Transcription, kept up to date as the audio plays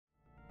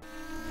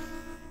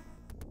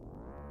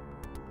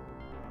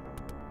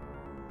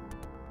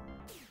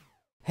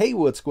Hey,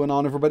 what's going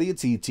on everybody?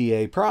 It's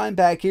ETA Prime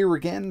back here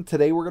again.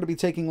 Today we're going to be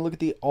taking a look at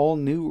the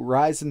all-new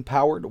Ryzen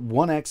powered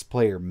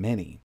ONEXPLAYER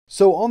Mini.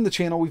 So on the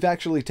channel we've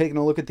actually taken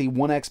a look at the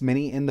One X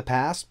Mini in the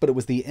past, but it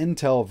was the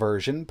Intel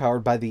version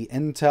powered by the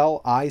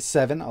Intel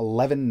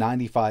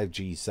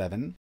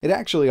i7-1195G7. It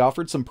actually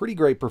offered some pretty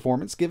great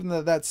performance given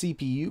that that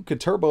CPU could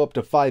turbo up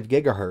to 5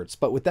 GHz,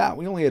 but with that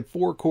we only had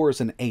 4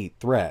 cores and 8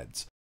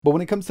 threads. But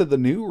when it comes to the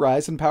new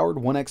Ryzen-powered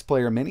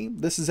ONEXPLAYER Mini,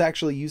 this is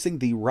actually using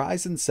the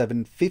Ryzen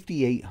 7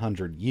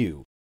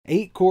 5800U.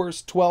 8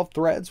 cores, 12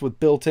 threads with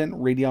built-in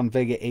Radeon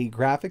Vega 8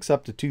 graphics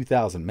up to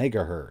 2000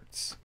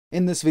 MHz.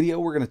 In this video,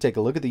 we're going to take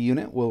a look at the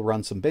unit, we'll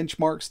run some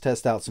benchmarks,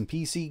 test out some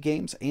PC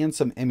games, and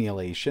some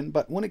emulation,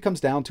 but when it comes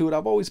down to it,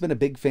 I've always been a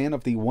big fan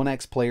of the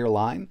ONEXPLAYER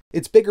line.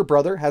 Its bigger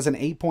brother has an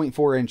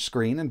 8.4-inch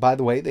screen, and by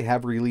the way, they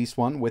have released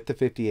one with the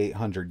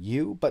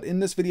 5800U, but in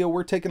this video,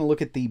 we're taking a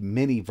look at the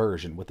mini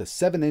version with a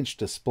 7-inch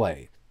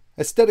display.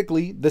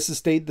 Aesthetically, this has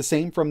stayed the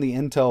same from the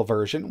Intel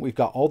version. We've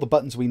got all the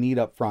buttons we need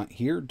up front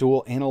here,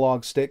 dual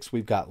analog sticks,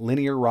 we've got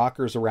linear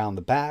rockers around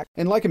the back,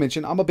 and like I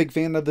mentioned, I'm a big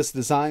fan of this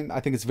design. I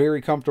think it's very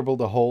comfortable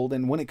to hold,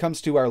 and when it comes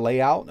to our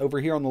layout,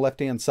 over here on the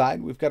left-hand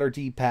side, we've got our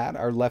D-pad,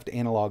 our left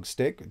analog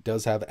stick. It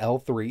does have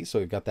L3, so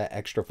we've got that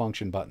extra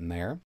function button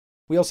there.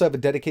 We also have a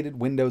dedicated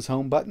Windows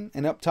Home button,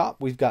 and up top,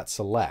 we've got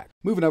Select.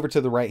 Moving over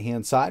to the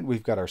right-hand side,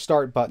 we've got our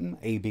Start button,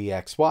 A, B,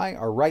 X, Y,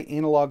 our right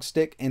analog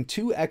stick, and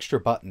 2 extra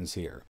buttons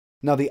here.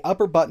 Now the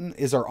upper button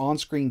is our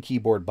on-screen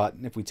keyboard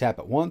button. If we tap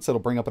it once,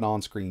 it'll bring up an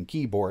on-screen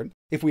keyboard.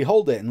 If we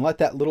hold it and let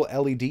that little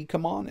LED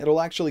come on,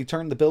 it'll actually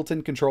turn the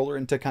built-in controller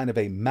into kind of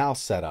a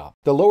mouse setup.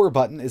 The lower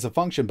button is a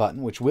function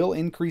button, which will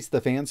increase the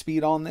fan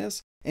speed on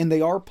this, and they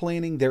are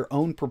planning their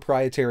own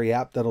proprietary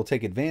app that'll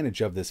take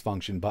advantage of this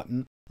function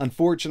button.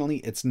 Unfortunately,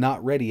 it's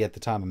not ready at the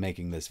time of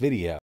making this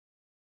video.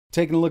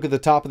 Taking a look at the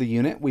top of the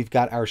unit, we've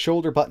got our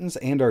shoulder buttons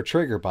and our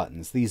trigger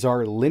buttons. These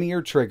are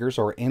linear triggers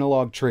or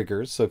analog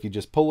triggers, so if you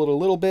just pull it a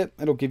little bit,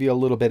 it'll give you a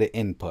little bit of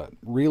input.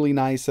 Really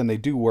nice, and they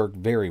do work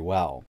very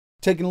well.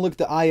 Taking a look at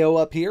the I/O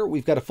up here,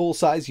 we've got a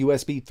full-size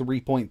USB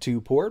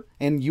 3.2 port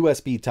and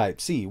USB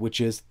Type-C,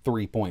 which is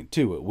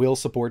 3.2. It will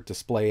support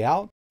display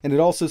out, and it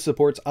also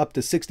supports up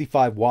to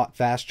 65-watt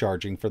fast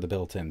charging for the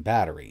built-in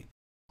battery.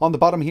 On the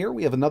bottom here,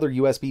 we have another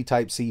USB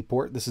Type-C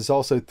port. This is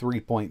also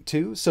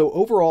 3.2, so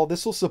overall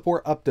this will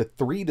support up to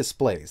 3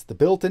 displays, the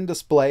built-in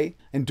display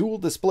and dual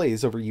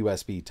displays over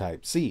USB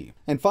Type-C.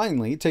 And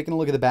finally, taking a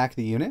look at the back of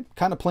the unit,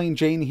 kind of plain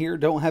Jane here,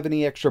 don't have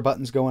any extra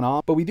buttons going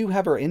on, but we do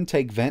have our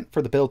intake vent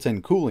for the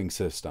built-in cooling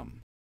system.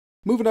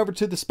 Moving over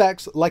to the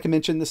specs, like I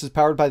mentioned, this is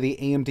powered by the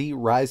AMD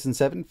Ryzen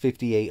 7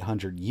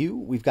 5800U.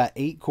 We've got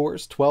 8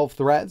 cores, 12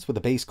 threads with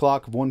a base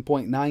clock of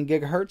 1.9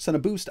 GHz and a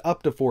boost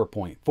up to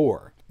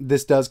 4.4.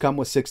 This does come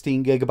with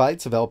 16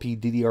 GB of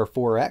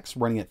LPDDR4X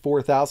running at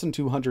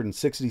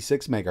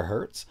 4,266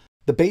 MHz.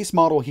 The base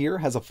model here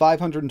has a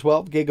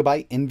 512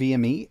 GB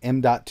NVMe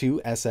M.2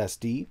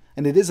 SSD,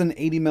 and it is an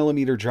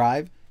 80mm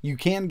drive. You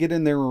can get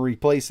in there and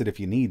replace it if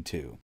you need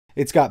to.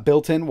 It's got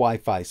built-in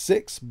Wi-Fi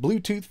 6,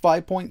 Bluetooth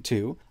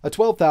 5.2, a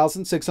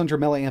 12,600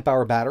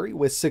 mAh battery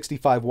with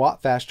 65-watt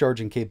fast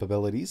charging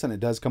capabilities, and it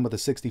does come with a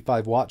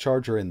 65-watt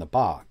charger in the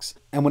box.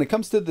 And when it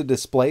comes to the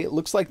display, it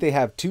looks like they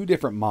have 2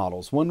 different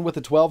models, one with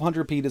a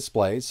 1200p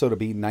display, so it'll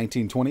be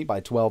 1920 by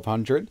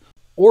 1200,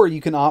 or you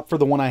can opt for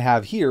the one I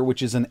have here,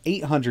 which is an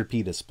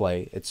 800p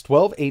display. It's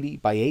 1280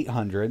 by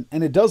 800,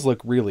 and it does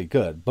look really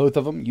good. Both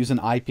of them use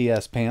an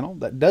IPS panel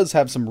that does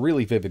have some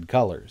really vivid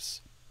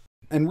colors.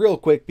 And real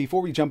quick,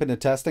 before we jump into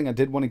testing, I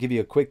did want to give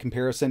you a quick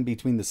comparison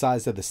between the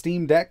size of the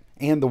Steam Deck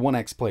and the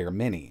ONEXPLAYER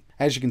Mini.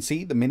 As you can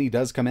see, the Mini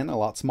does come in a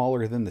lot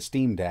smaller than the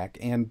Steam Deck,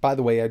 and by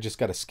the way, I just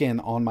got a skin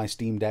on my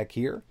Steam Deck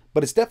here,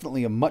 but it's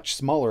definitely a much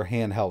smaller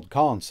handheld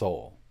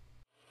console.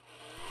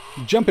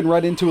 Jumping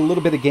right into a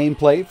little bit of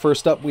gameplay,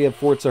 first up we have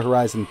Forza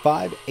Horizon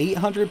 5,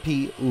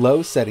 800p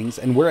low settings,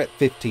 and we're at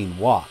 15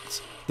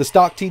 watts. The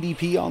stock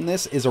TDP on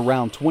this is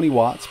around 20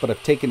 watts, but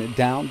I've taken it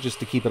down just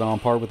to keep it on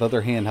par with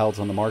other handhelds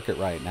on the market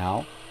right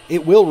now.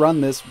 It will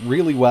run this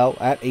really well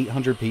at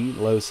 800p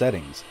low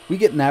settings. We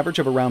get an average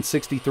of around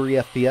 63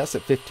 FPS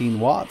at 15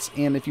 watts,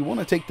 and if you want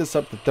to take this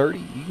up to 30,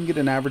 you can get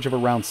an average of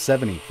around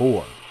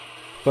 74.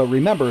 But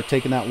remember,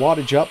 taking that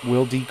wattage up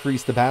will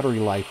decrease the battery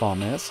life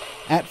on this.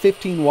 At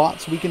 15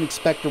 watts, we can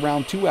expect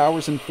around 2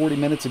 hours and 40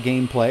 minutes of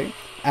gameplay.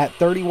 At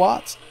 30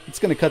 watts, it's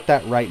going to cut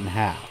that right in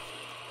half.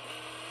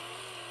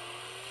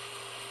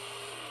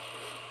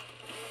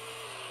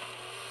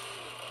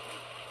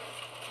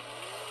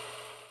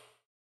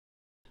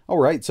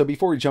 Alright, so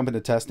before we jump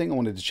into testing, I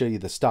wanted to show you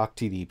the stock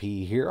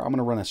TDP here. I'm going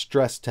to run a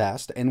stress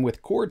test, and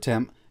with core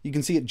temp, you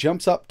can see it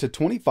jumps up to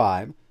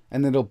 25,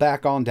 and then it'll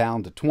back on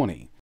down to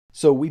 20.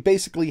 So we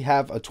basically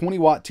have a 20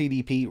 watt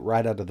TDP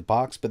right out of the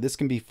box, but this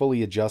can be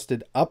fully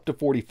adjusted up to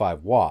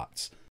 45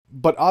 watts.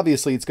 But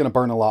obviously it's going to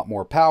burn a lot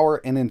more power,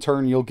 and in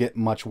turn you'll get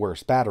much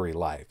worse battery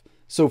life.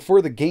 So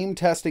for the game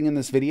testing in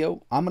this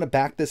video, I'm going to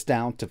back this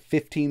down to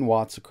 15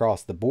 watts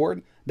across the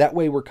board. That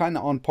way we're kind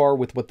of on par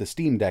with what the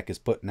Steam Deck is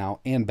putting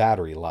out and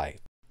battery life.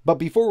 But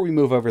before we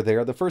move over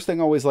there, the first thing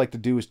I always like to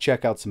do is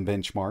check out some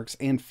benchmarks,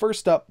 and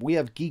first up we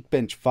have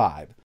Geekbench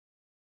 5.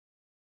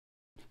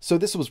 So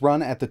this was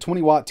run at the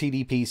 20 watt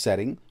TDP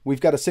setting.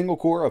 We've got a single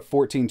core of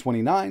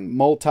 1429,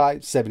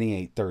 multi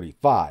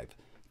 7835.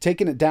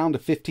 Taking it down to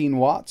 15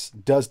 watts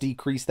does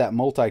decrease that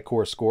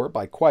multi-core score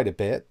by quite a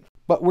bit.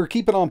 But we're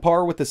keeping on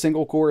par with the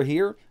single core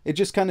here. It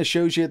just kind of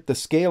shows you the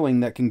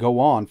scaling that can go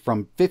on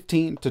from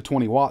 15 to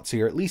 20 watts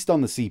here, at least on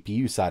the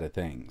CPU side of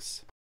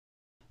things.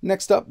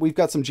 Next up, we've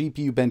got some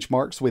GPU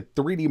benchmarks with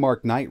 3D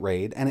Mark Night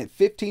Raid, and at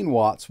 15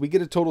 watts, we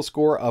get a total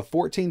score of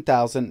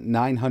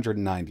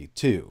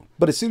 14,992.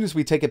 But as soon as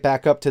we take it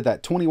back up to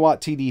that 20 watt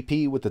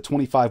TDP with the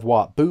 25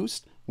 watt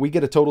boost, we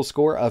get a total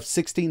score of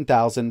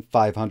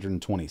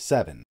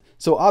 16,527.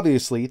 So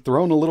obviously,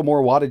 throwing a little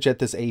more wattage at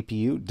this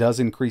APU does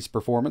increase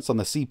performance on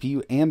the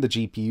CPU and the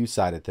GPU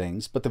side of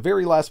things, but the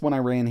very last one I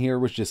ran here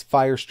was just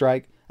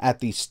Firestrike at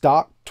the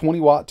stock 20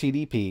 watt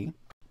TDP.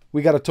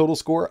 We got a total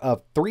score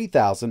of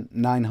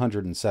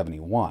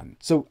 3,971.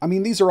 So, I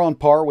mean, these are on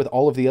par with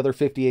all of the other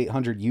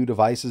 5800U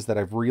devices that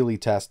I've really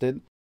tested.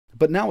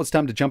 But now it's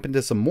time to jump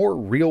into some more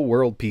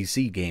real-world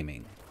PC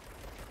gaming.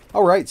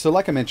 Alright, so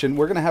like I mentioned,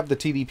 we're going to have the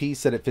TDP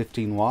set at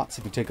 15 watts.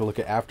 If you take a look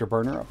at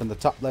Afterburner, up in the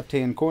top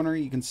left-hand corner,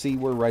 you can see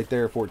we're right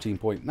there,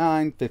 14.9,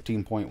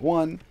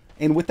 15.1.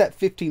 And with that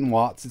 15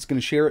 watts, it's going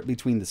to share it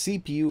between the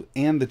CPU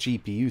and the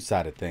GPU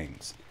side of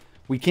things.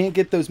 We can't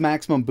get those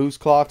maximum boost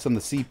clocks on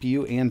the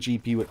CPU and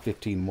GPU at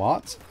 15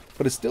 watts,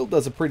 but it still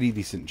does a pretty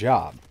decent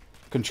job.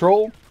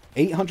 Control,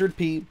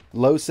 800p,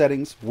 low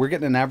settings, we're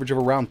getting an average of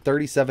around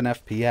 37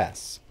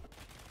 FPS.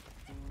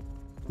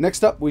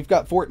 Next up, we've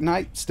got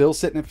Fortnite, still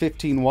sitting at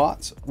 15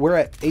 watts. We're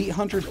at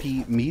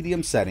 800p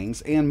medium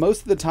settings, and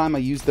most of the time I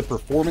use the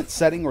performance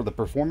setting or the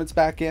performance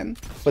backend,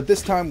 but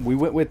this time we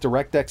went with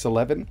DirectX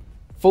 11.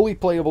 Fully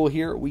playable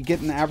here, we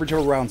get an average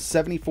of around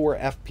 74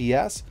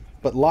 FPS,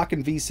 but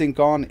locking VSync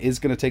on is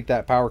going to take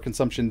that power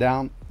consumption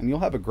down, and you'll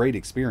have a great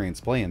experience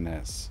playing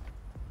this.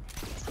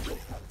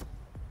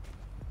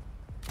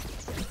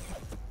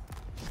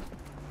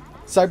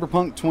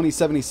 Cyberpunk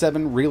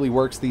 2077 really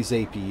works these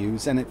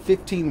APUs, and at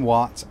 15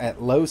 watts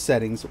at low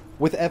settings,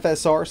 with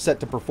FSR set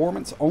to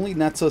performance, only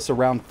nets us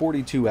around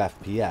 42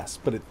 FPS,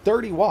 but at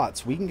 30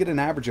 watts we can get an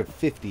average of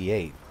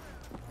 58.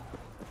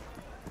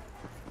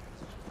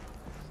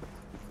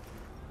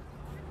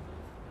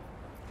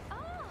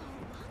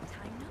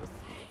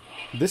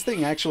 This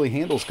thing actually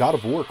handles God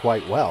of War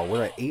quite well.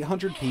 We're at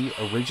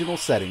 800p original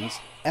settings.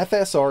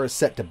 FSR is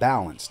set to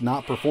balance,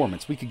 not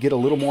performance. We could get a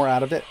little more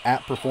out of it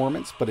at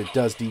performance, but it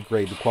does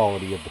degrade the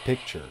quality of the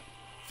picture.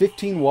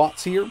 15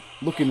 watts here,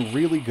 looking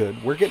really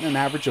good. We're getting an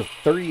average of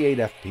 38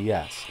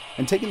 FPS.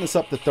 And taking this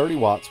up to 30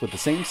 watts with the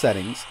same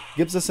settings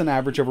gives us an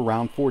average of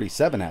around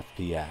 47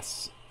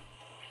 FPS.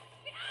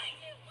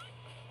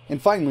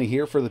 And finally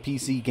here, for the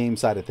PC game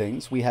side of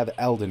things, we have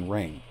Elden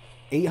Ring.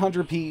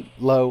 800p,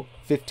 low,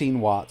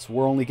 15 watts,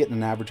 we're only getting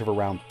an average of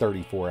around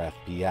 34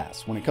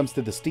 FPS. When it comes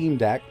to the Steam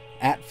Deck,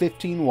 at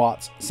 15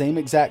 watts, same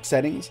exact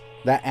settings,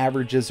 that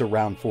averages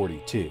around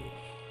 42.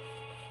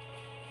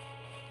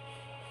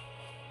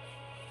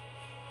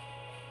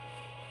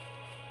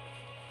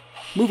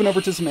 Moving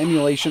over to some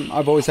emulation,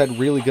 I've always had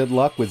really good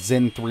luck with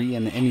Zen 3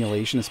 and the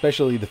emulation,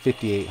 especially the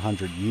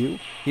 5800U.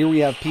 Here we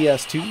have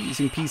PS2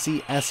 using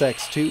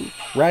PCSX2,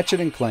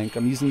 Ratchet & Clank,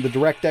 I'm using the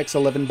DirectX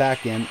 11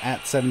 backend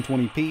at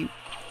 720p,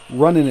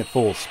 running at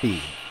full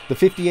speed. The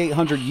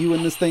 5800U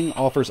in this thing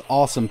offers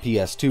awesome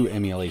PS2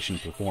 emulation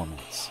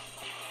performance.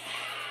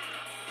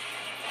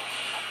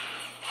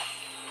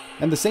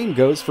 And the same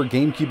goes for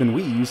Gamecube and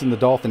Wii using the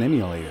Dolphin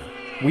emulator.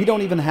 We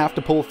don't even have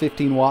to pull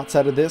 15 watts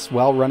out of this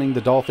while running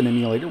the Dolphin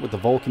emulator with the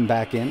Vulkan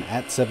backend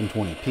at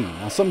 720p.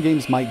 Now some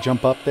games might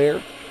jump up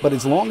there, but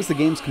as long as the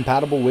game's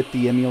compatible with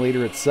the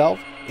emulator itself,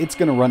 it's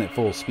going to run at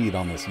full speed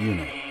on this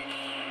unit.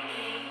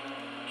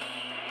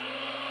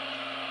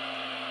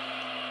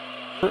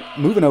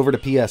 Moving over to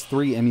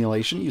PS3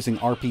 emulation using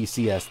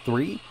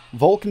RPCS3,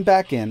 Vulkan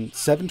backend,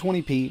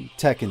 720p,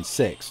 Tekken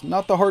 6.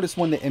 Not the hardest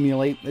one to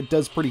emulate, it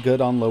does pretty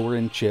good on lower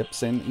end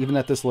chips, and even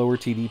at this lower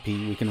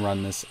TDP we can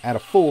run this at a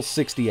full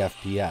 60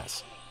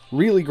 FPS.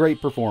 Really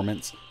great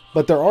performance,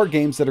 but there are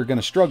games that are going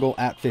to struggle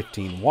at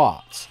 15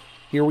 watts.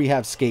 Here we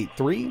have Skate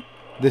 3.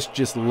 This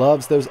just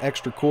loves those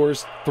extra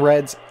cores,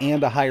 threads,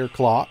 and a higher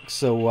clock,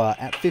 so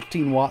at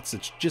 15 watts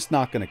it's just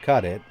not going to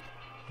cut it.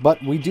 But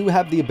we do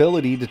have the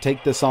ability to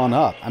take this on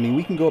up. I mean,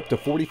 we can go up to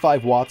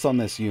 45 watts on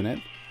this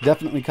unit.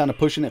 Definitely kind of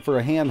pushing it for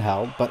a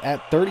handheld, but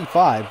at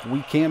 35,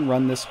 we can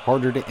run this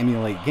harder to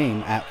emulate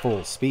game at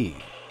full speed.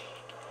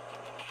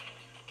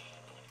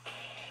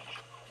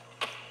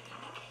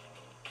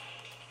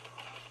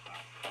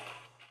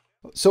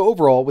 So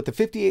overall, with the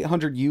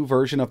 5800U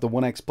version of the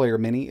ONEXPLAYER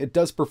Mini, it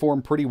does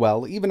perform pretty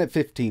well, even at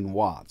 15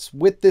 watts.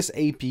 With this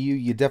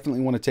APU, you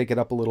definitely want to take it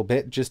up a little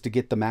bit just to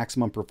get the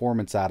maximum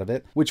performance out of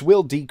it, which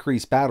will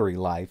decrease battery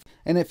life.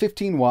 And at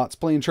 15 watts,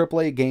 playing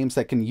AAA games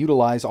that can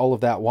utilize all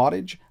of that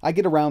wattage, I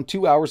get around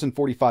 2 hours and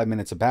 45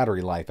 minutes of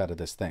battery life out of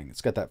this thing.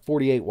 It's got that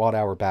 48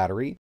 watt-hour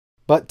battery.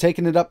 but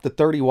taking it up to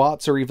 30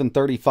 watts or even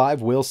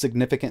 35 will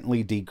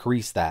significantly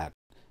decrease that.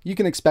 You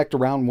can expect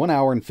around 1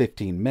 hour and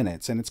 15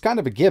 minutes, and it's kind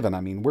of a given.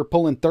 I mean, we're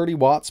pulling 30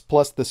 watts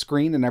plus the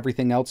screen and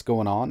everything else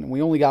going on, and we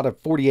only got a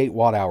 48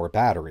 watt-hour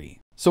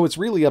battery. So it's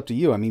really up to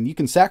you. I mean, you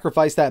can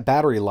sacrifice that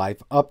battery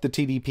life, up the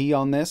TDP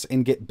on this,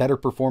 and get better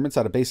performance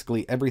out of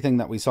basically everything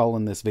that we saw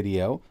in this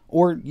video,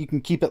 or you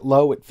can keep it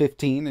low at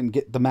 15 and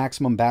get the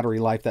maximum battery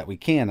life that we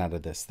can out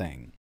of this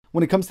thing.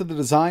 When it comes to the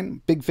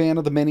design, big fan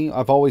of the Mini.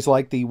 I've always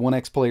liked the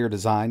ONEXPLAYER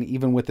design,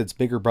 even with its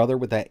bigger brother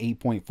with that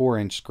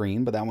 8.4-inch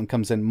screen, but that one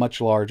comes in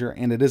much larger,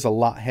 and it is a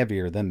lot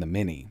heavier than the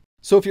Mini.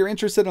 So if you're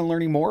interested in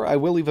learning more, I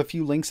will leave a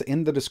few links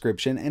in the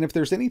description, and if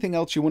there's anything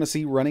else you want to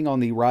see running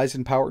on the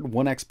Ryzen-powered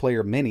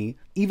ONEXPLAYER Mini,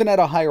 even at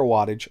a higher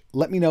wattage,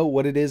 let me know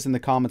what it is in the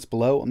comments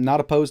below. I'm not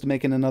opposed to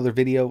making another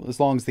video, as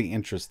long as the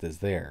interest is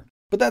there.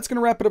 But that's going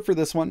to wrap it up for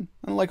this one,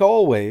 and like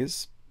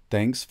always,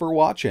 thanks for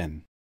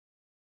watching.